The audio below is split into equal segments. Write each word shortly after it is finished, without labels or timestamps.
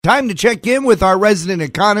Time to check in with our resident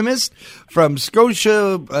economist from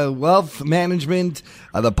Scotia Wealth Management,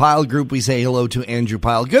 the Pyle Group. We say hello to Andrew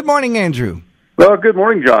Pyle. Good morning, Andrew. Well, good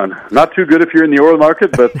morning, John. Not too good if you're in the oil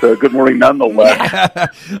market, but good morning nonetheless.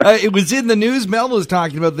 It was in the news. Mel was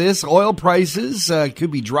talking about this. Oil prices could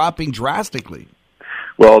be dropping drastically.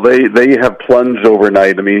 Well, they have plunged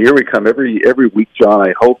overnight. I mean, here we come every week, John.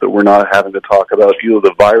 I hope that we're not having to talk about either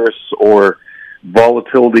the virus or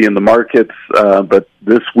volatility in the markets, but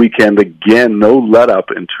this weekend, again, no let-up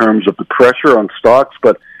in terms of the pressure on stocks.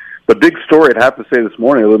 But the big story, I'd have to say this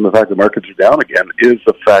morning, other than the fact that markets are down again, is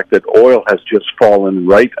the fact that oil has just fallen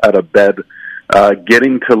right out of bed,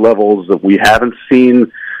 getting to levels that we haven't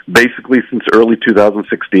seen basically since early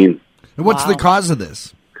 2016. And what's the cause of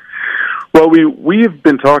this? Well, we've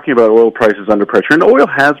been talking about oil prices under pressure, and oil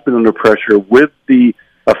has been under pressure with the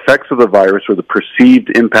effects of the virus or the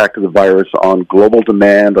perceived impact of the virus on global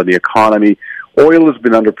demand, on the economy. Oil has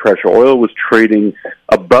been under pressure. Oil was trading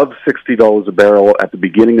above $60 a barrel at the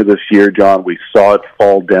beginning of this year, John. We saw it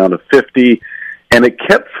fall down to $50, and it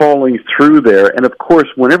kept falling through there. And, of course,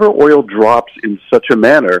 whenever oil drops in such a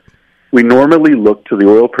manner, we normally look to the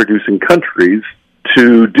oil-producing countries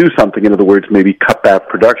to do something. In other words, maybe cut back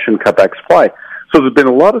production, cut back supply. So there's been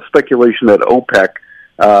a lot of speculation that OPEC,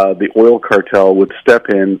 the oil cartel, would step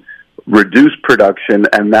in, reduce production,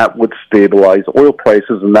 and that would stabilize oil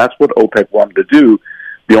prices, and that's what OPEC wanted to do.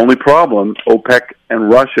 The only problem, OPEC and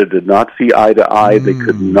Russia did not see eye to eye. They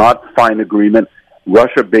could not find agreement.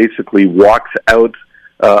 Russia basically walks out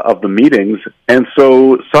of the meetings, and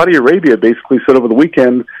so Saudi Arabia basically said over the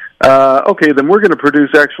weekend, okay, then we're going to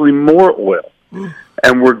produce actually more oil,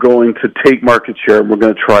 and we're going to take market share, and we're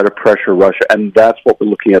going to try to pressure Russia, and that's what we're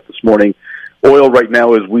looking at this morning. Oil right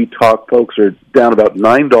now, as we talk, folks, are down about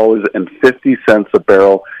 $9.50 a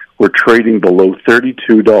barrel. We're trading below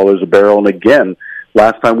 $32 a barrel. And again,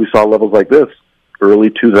 last time we saw levels like this,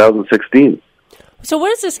 early 2016. So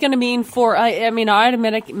what is this going to mean for, I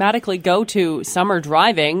automatically go to summer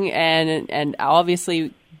driving, and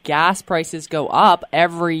obviously gas prices go up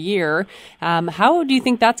every year. How do you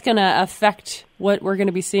think that's going to affect what we're going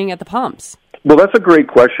to be seeing at the pumps? Well, that's a great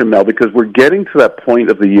question, Mel, because we're getting to that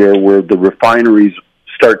point of the year where the refineries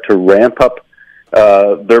start to ramp up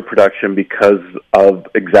their production because of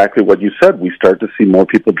exactly what you said. We start to see more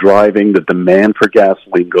people driving. The demand for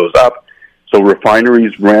gasoline goes up. So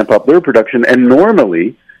refineries ramp up their production. And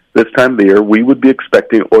normally, this time of the year, we would be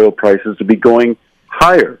expecting oil prices to be going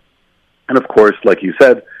higher. And, of course, like you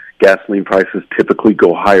said, gasoline prices typically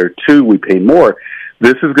go higher, too. We pay more.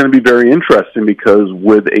 This is going to be very interesting because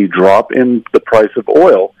with a drop in the price of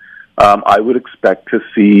oil, I would expect to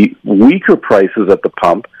see weaker prices at the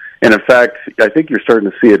pump. And in fact, I think you're starting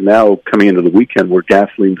to see it now coming into the weekend where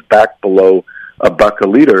gasoline's back below $1 a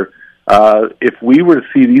liter. If we were to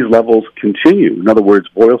see these levels continue, in other words,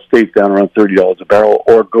 oil stays down around $30 a barrel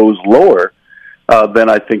or goes lower, then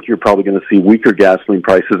I think you're probably going to see weaker gasoline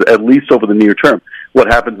prices, at least over the near term. What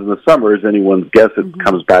happens in the summer is anyone's guess. It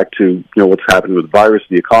comes back to what's happening with the virus,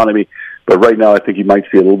 the economy. But right now, I think you might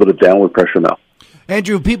see a little bit of downward pressure now.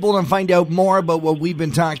 Andrew, people want to find out more about what we've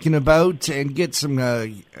been talking about and get some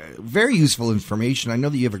very useful information. I know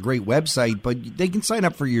that you have a great website, but they can sign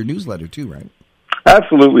up for your newsletter too, right?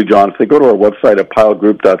 Absolutely, John. If they go to our website at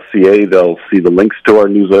pylegroup.ca, they'll see the links to our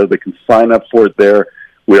newsletter. They can sign up for it there.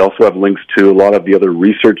 We also have links to a lot of the other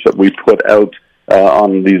research that we put out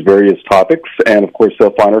on these various topics. And, of course,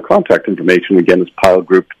 they'll find our contact information. Again, it's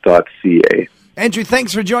pylegroup.ca. Andrew,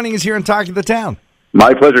 thanks for joining us here on Talk of the Town.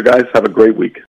 My pleasure, guys. Have a great week.